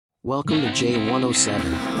Welcome to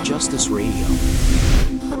J107, Justice Radio.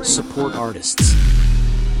 Support artists,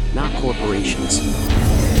 not corporations.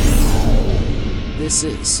 This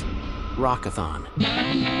is Rockathon.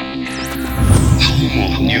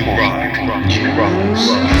 New rock, new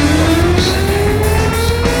rocks.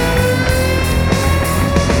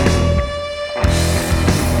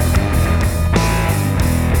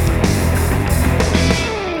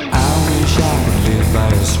 By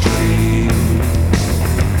a stream,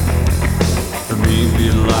 for me be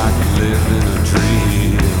like living a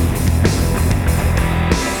dream.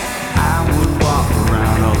 I would walk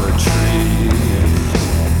around all the trees,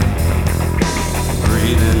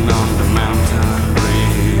 breathing on the mountain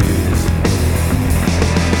breeze.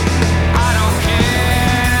 I don't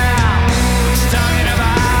care what you're talking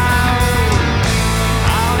about.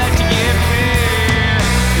 I'll let you give me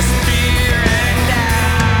this fear and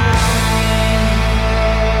doubt.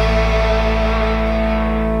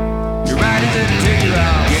 Ready to take you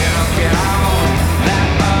out. Get on, that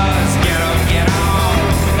buzz. Get on,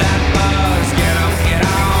 that buzz. Get on, get it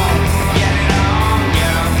on.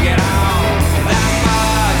 Get on, that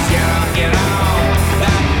buzz. Get on,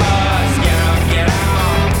 that buzz. Get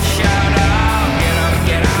on. Shut up,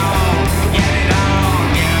 get on. Get it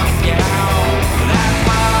on, get on, that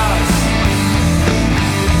buzz.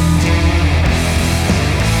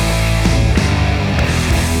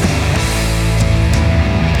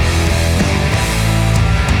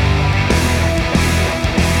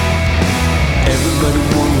 Everybody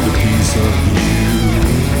wanted a piece of you,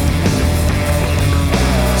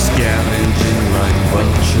 scavenging like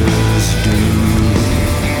vultures do.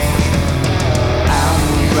 I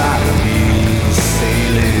would rather be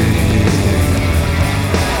sailing,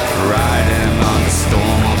 riding on the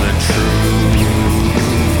storm of the truth.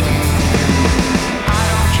 I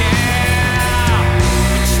don't care what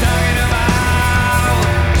you're talking about.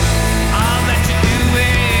 All that you do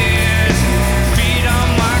is feed on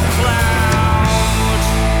my cloud.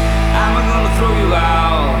 I'm gonna throw you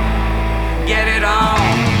out. Get it on.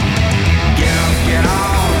 Get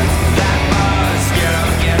on. That buzz. Get on.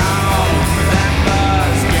 That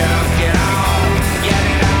buzz. Get on. Get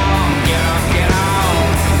it on. Get on.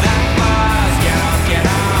 That buzz. Get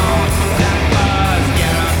on. That buzz.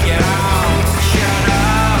 Get on. Shut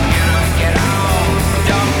up. Get on.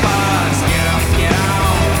 Don't buzz. Get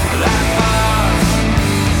on. That buzz.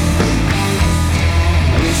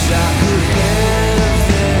 Wish I could have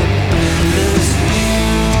that endless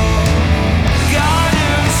view.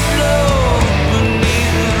 Gardens flow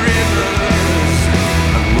beneath the rivers.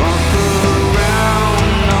 I'd walk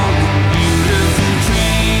around all the beautiful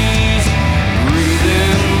trees,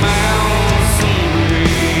 breathing mountain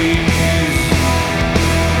breeze.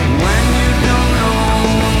 When you don't know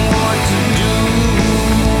what to do,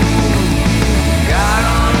 God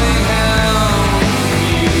only helps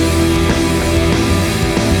you.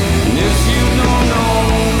 And if you don't know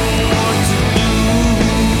what to do,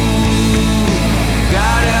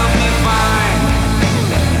 God help me find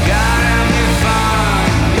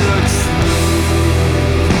your truth.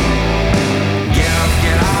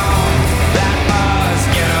 Get on, that buzz.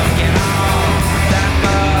 Get on, that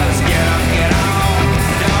buzz. Get on,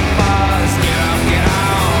 don't buzz. Get on, get it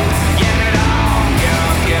on.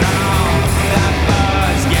 Get on, that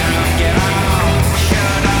buzz. Get on,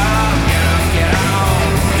 shut up. Get on,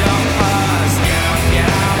 don't buzz. Get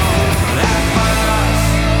on, that buzz.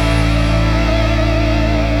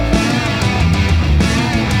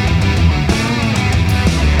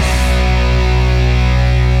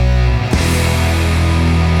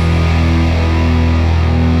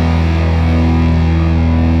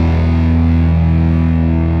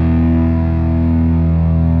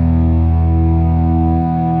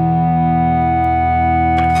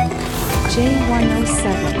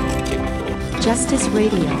 J107, Justice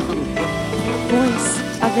Radio, Voice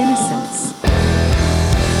of Innocence.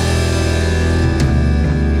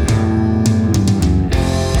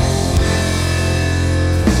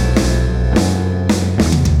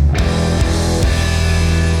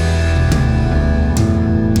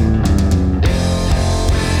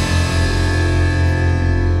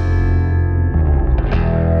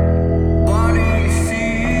 What do you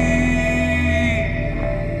see?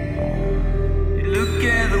 You look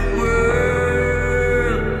at the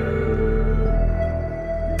world.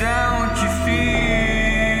 Don't you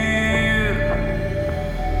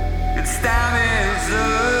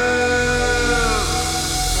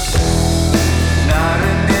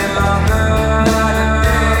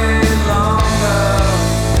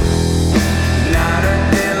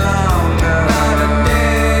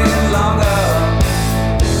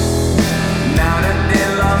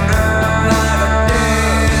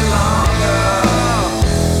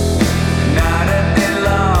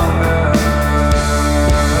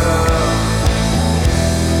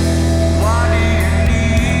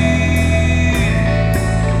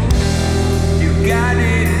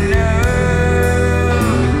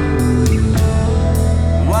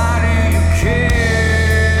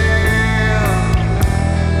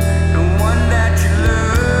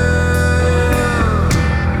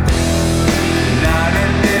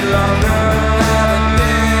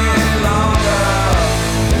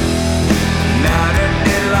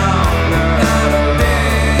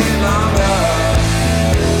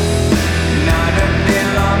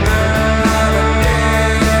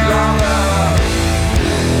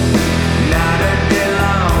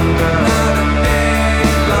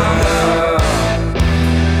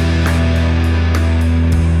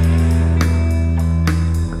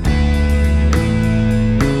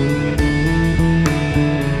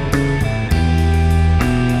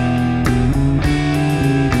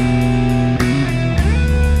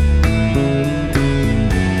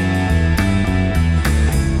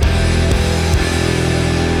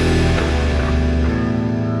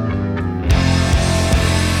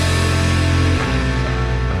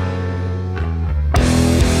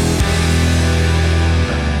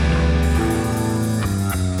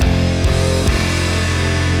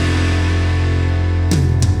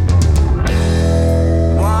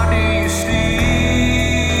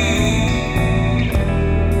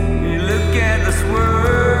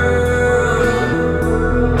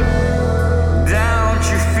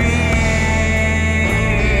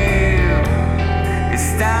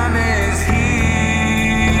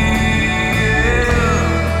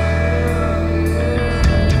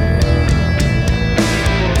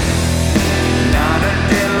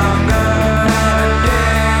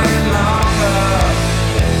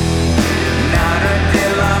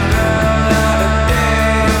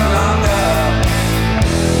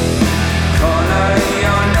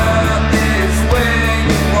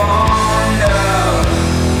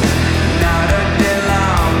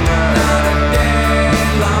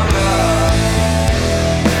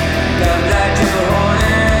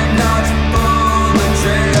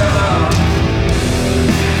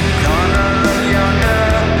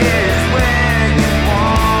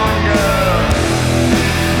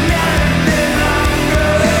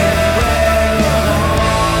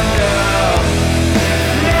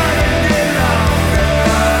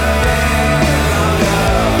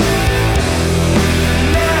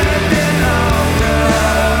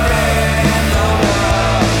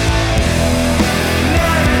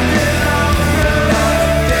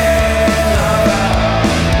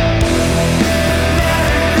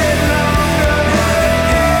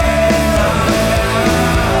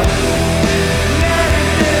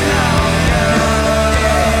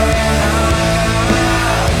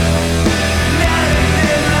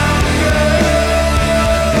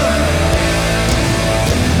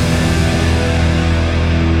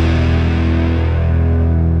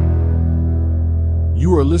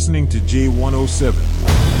are listening to J107,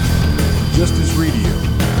 Justice Radio,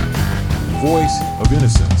 Voice of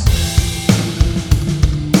Innocence.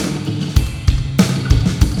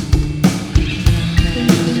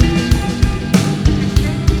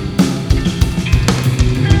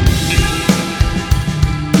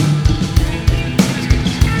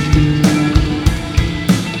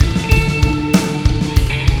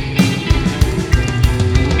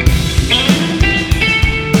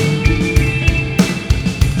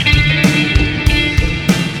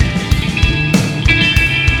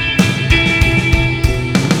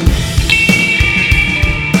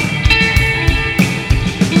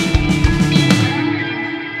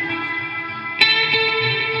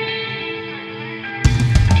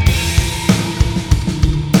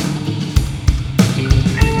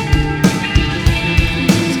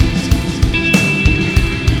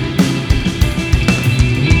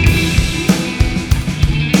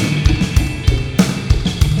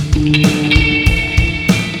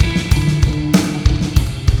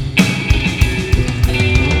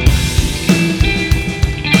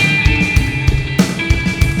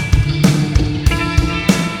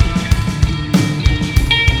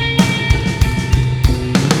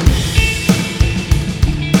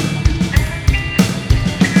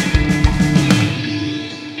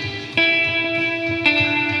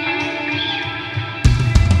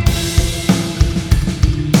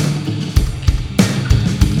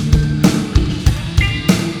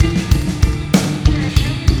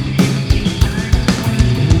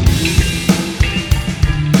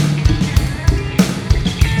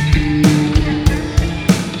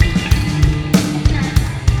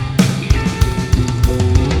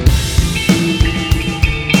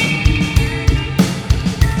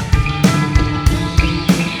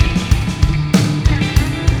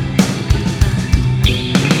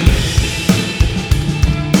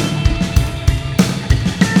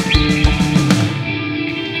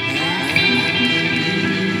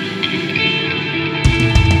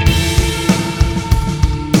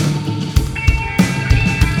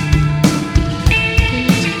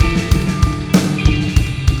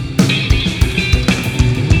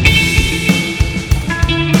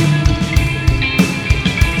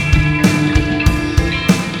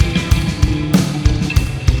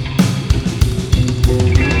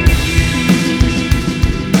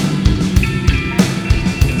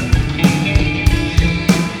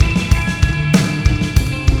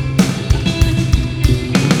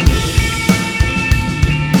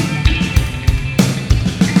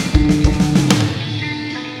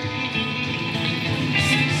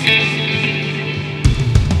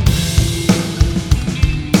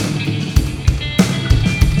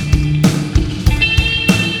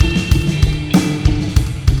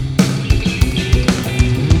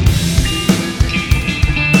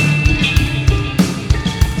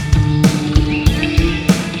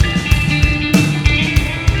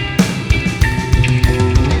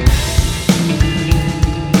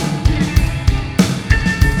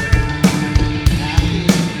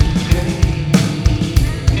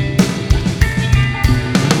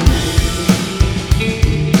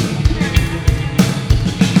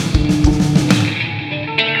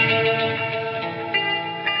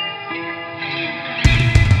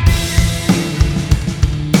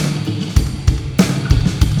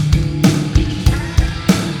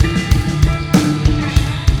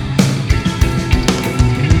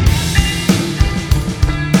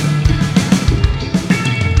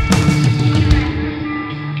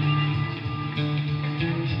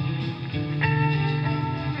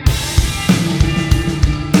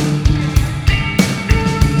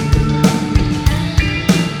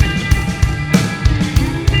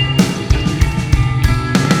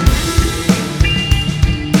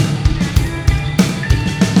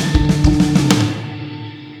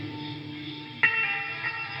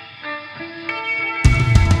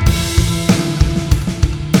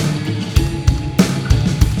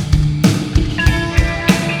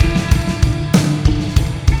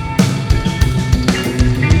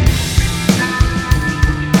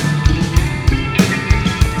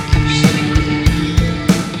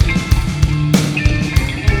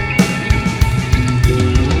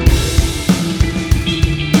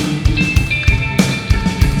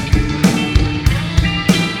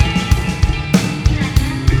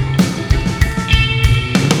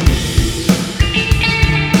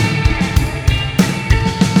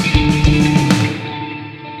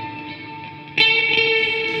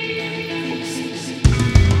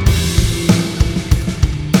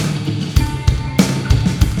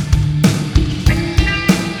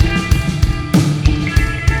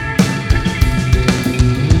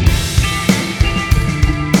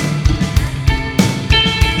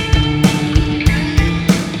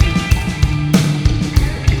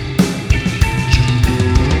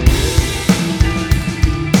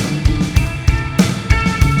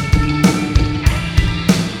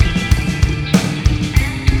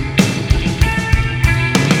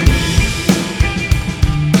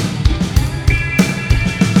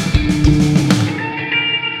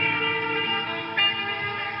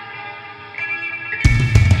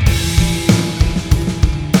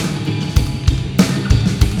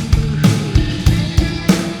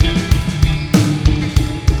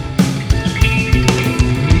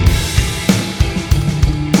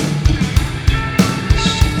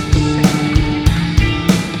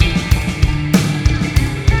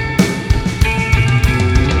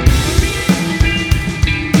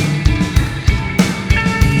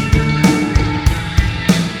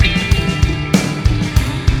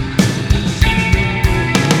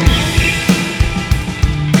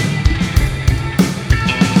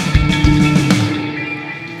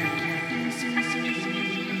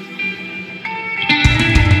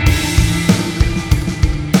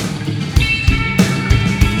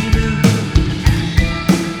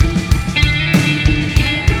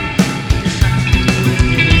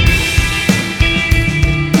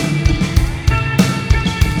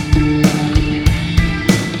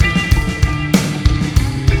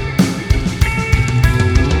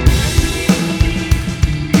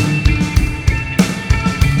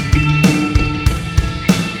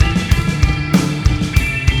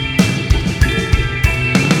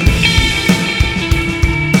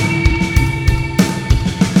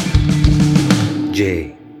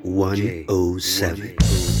 J107.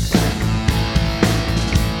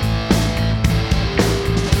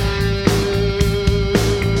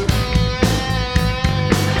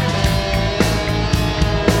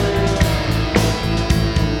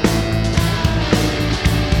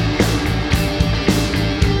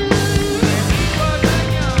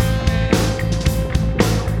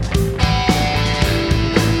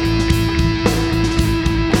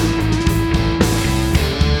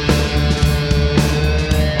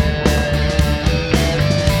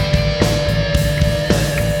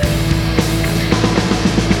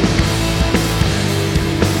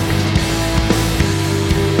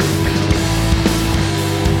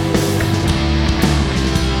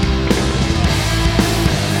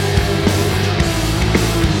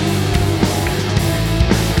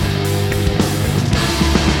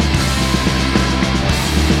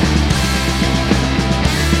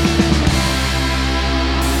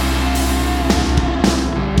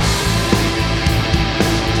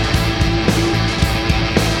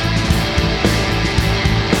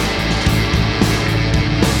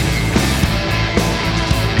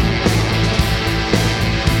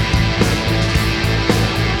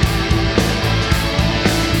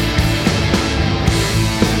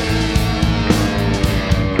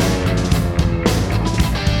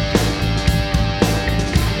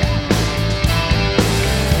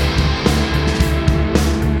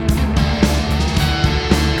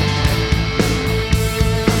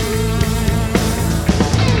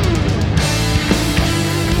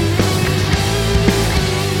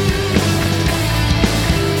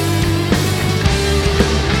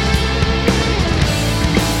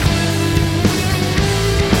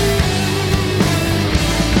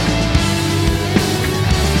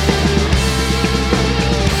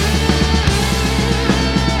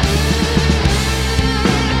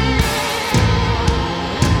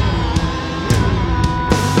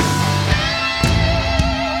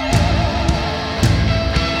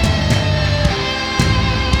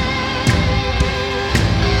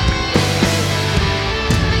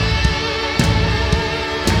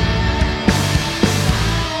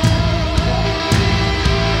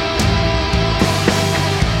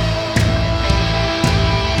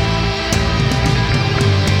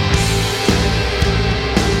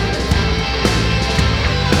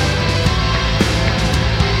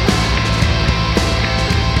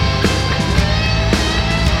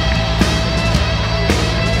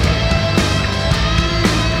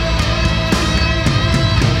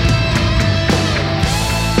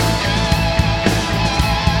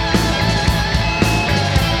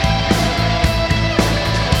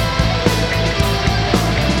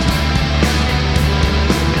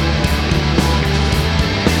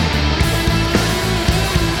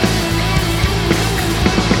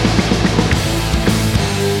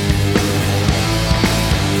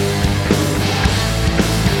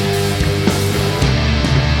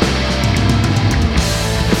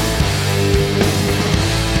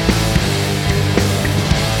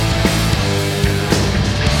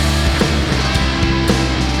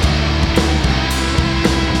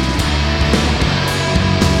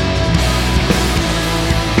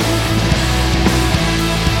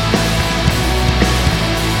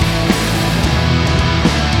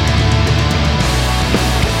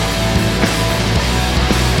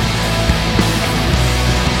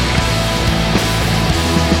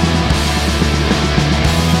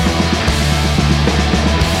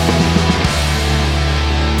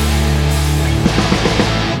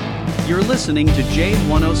 Listening to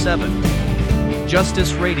J107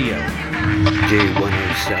 Justice Radio.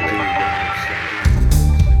 J107.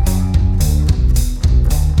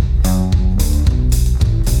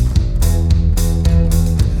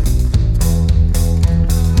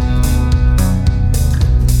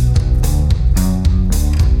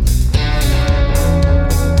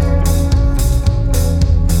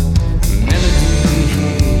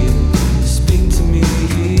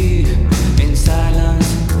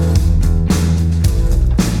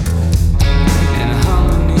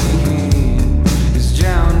 Harmony is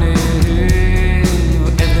drowning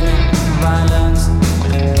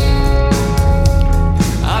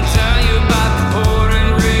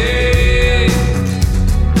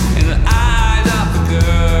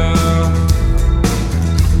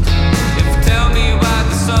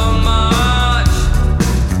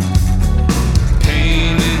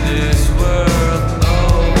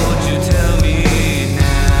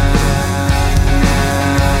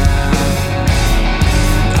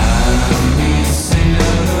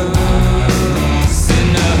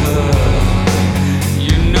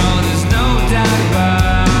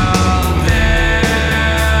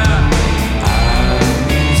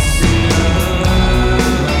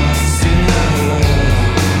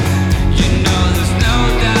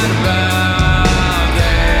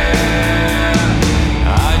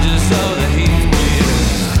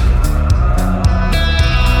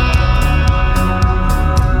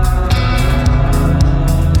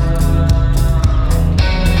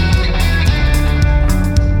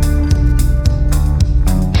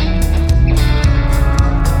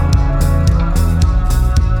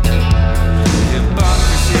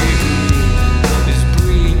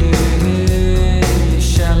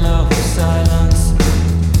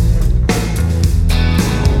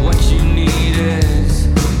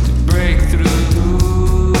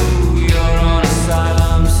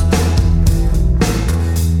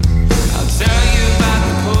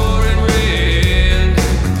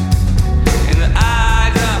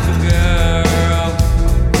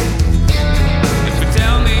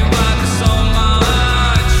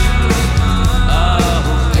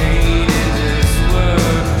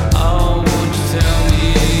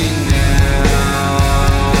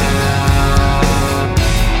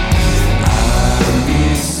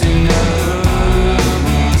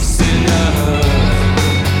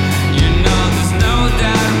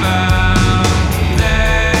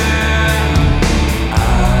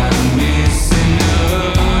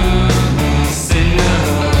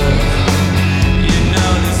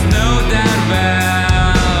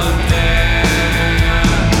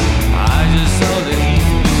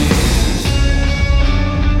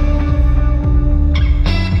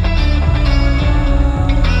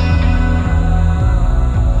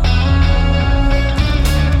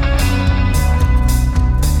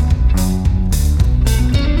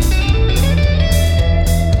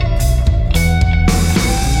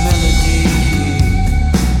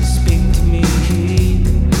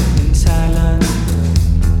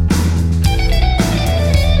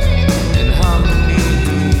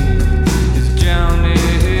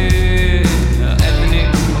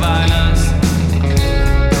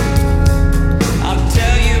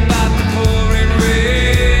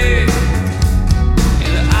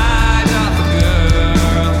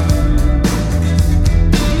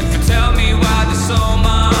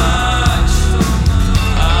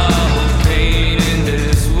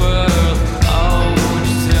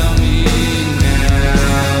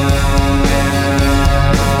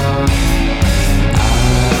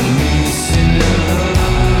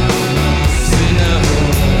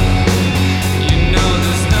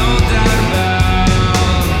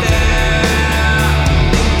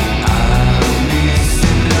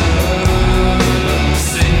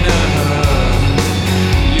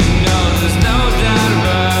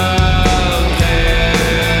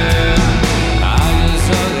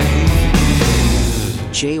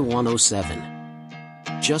J107.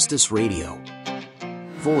 Justice Radio.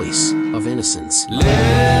 Voice of Innocence.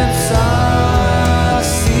 Lips are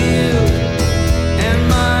sealed and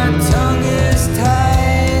my tongue is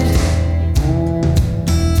tied.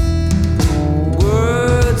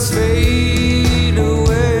 Words fade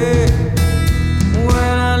away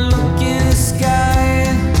when I look in the sky.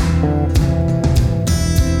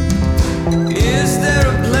 Is there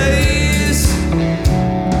a place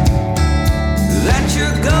that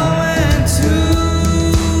you're going to?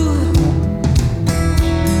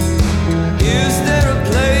 Is there a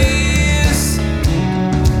place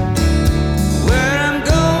where I'm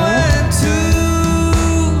going to?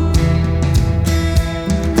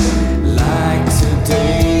 Like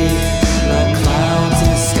today, like clouds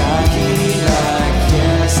and sky, like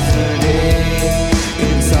yesterday,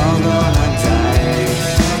 it's all gonna die.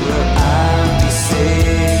 Will I be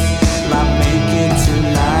safe? Like make it to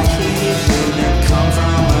life, will it come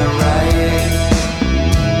from a right?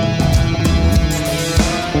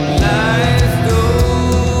 Life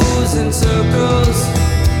goes in circles,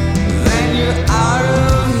 then you're out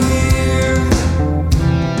of here.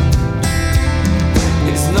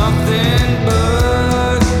 It's nothing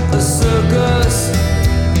but a circus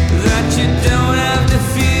that you don't have to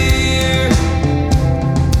fear.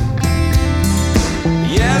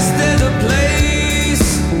 Yes, there's a place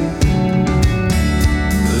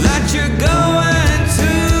that you're going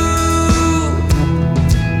to.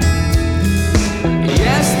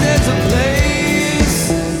 Yes, there's a place,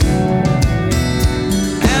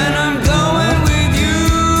 and I'm going with you.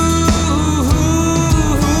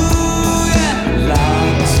 Yeah.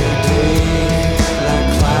 Like today, like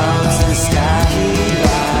clouds and sky,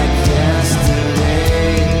 like yesterday,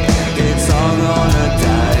 it's all gonna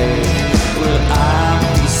die. Will I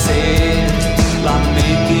be saved? Like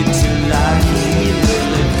make it to life?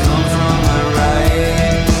 Will it come from my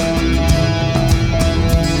right?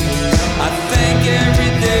 I thank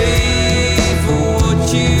every day for what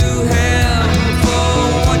you have, for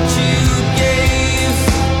what you gave.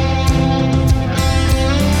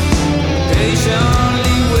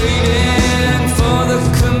 Patiently waiting for the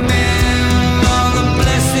command, all the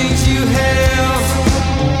blessings you have.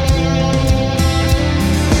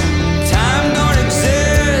 Time don't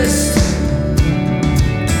exist.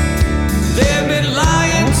 They've been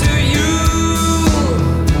lying to you.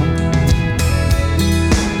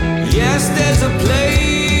 Yes, there's a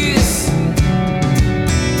place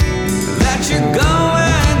that you're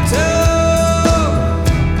going to.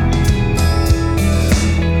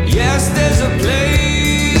 Yes, there's a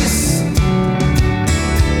place,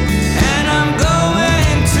 and I'm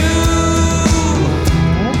going to.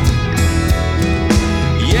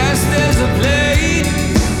 Yes, there's a place,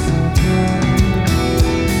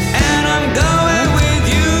 and I'm going with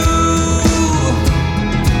you.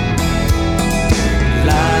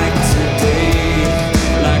 Like today,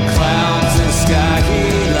 like clouds and sky,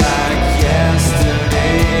 like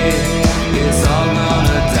yesterday, it's all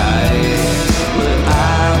gonna die. Will I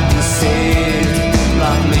be saved?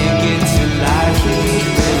 Like make it to life?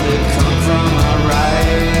 Will it come from my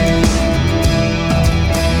right?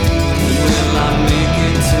 Will I make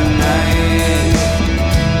it tonight?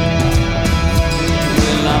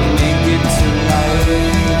 Will I make it to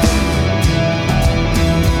life?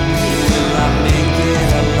 Will I make it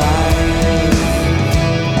alive?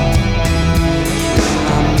 Will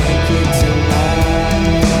I make it to life?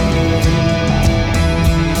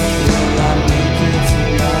 Will I make it to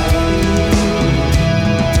life?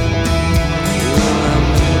 Will I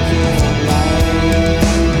make it alive?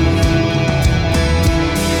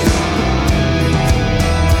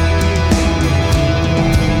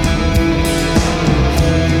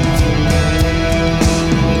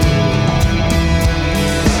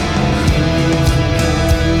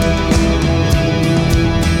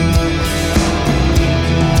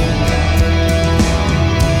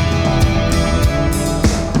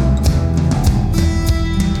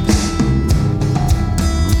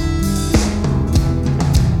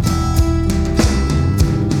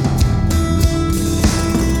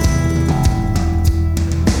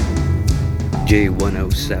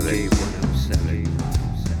 J107.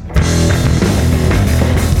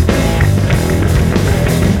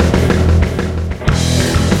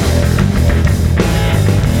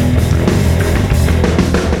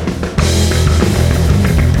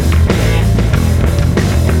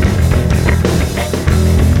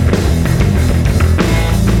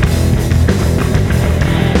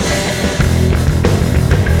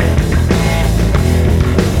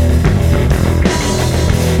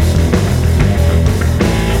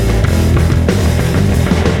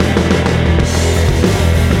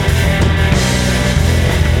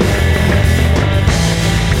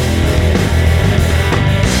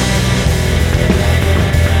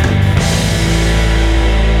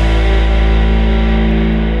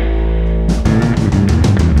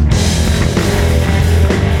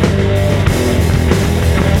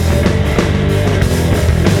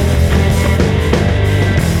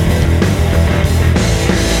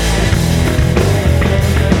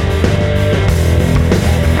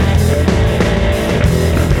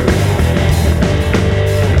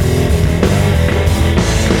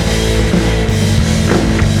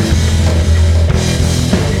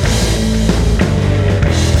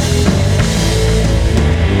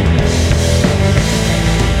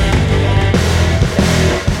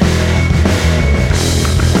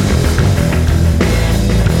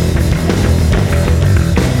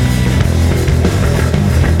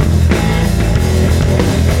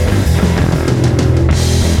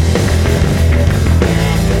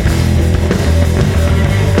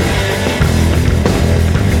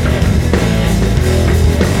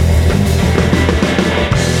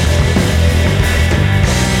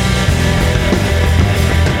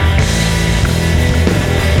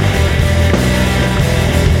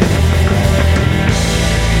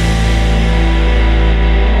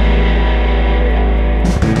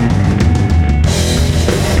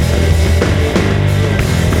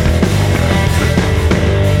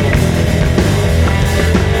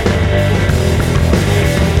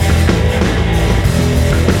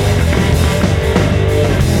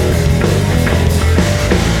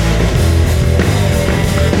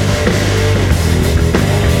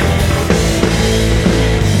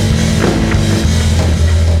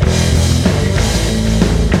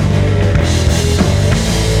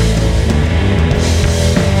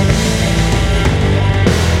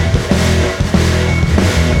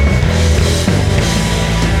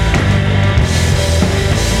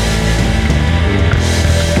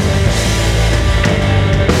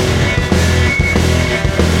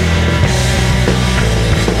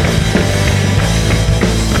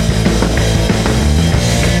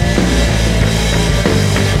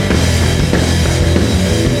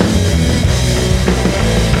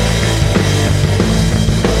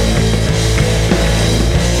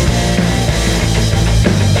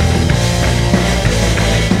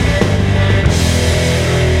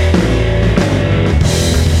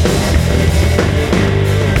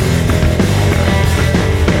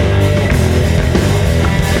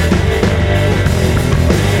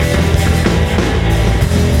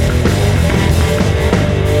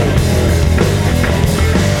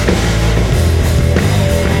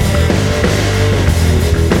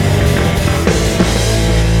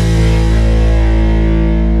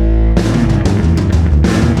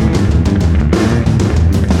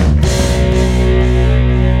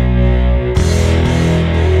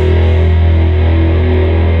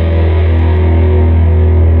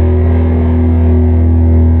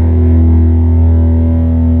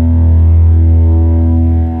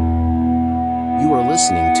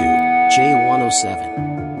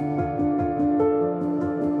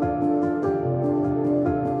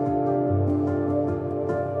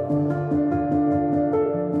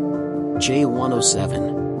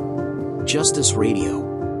 J107. Justice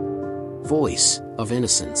Radio. Voice of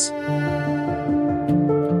Innocence.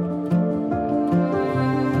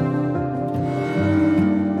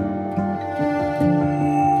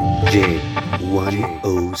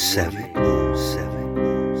 J107.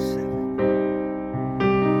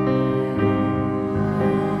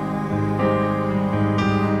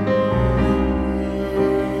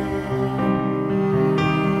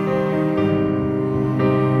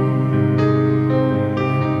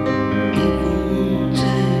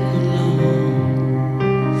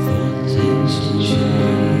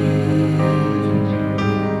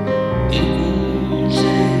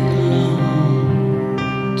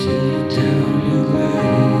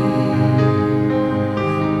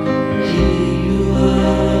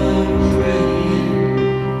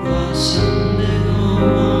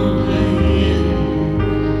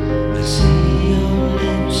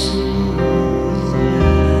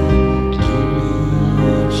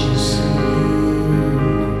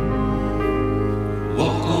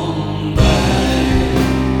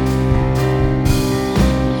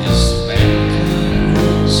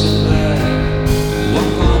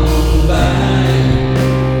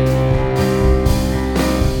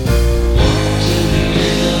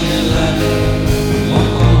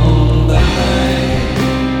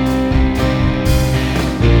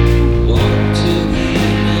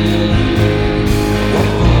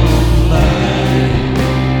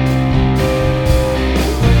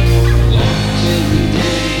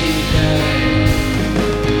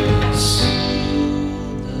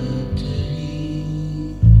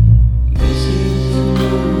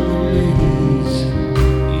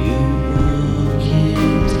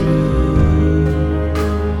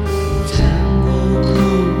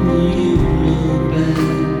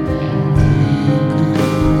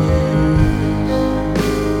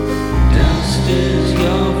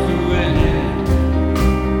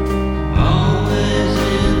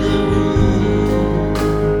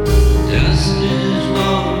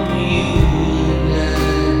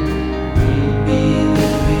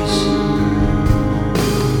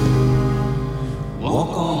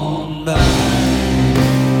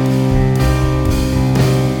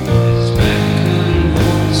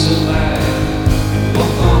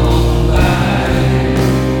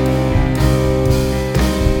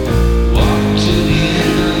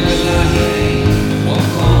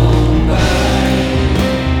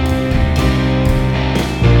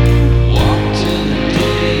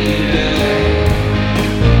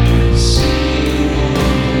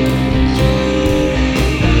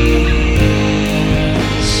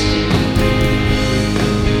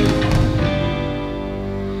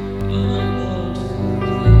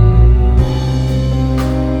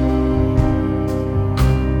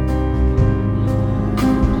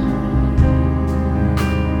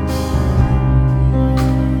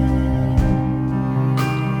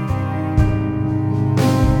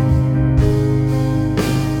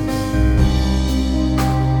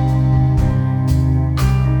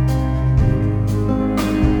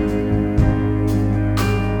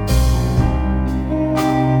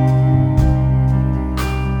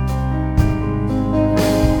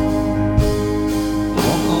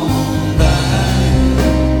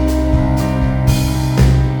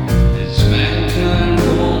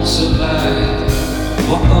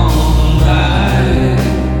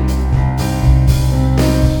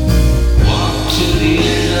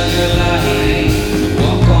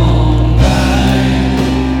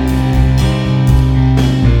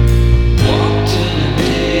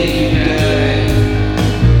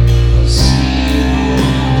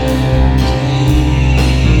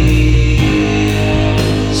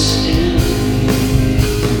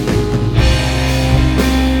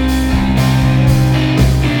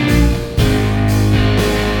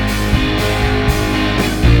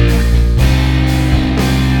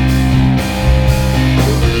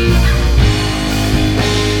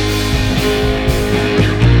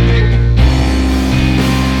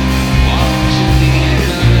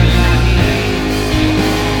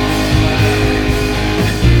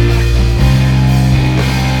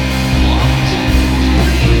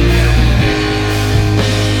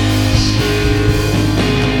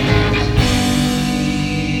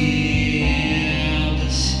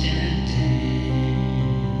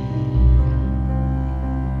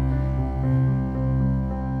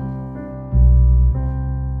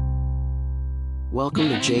 Welcome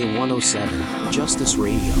to J107 Justice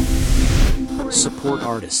Radio. Support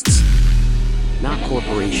artists, not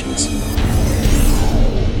corporations.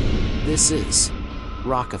 This is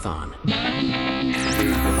Rockathon.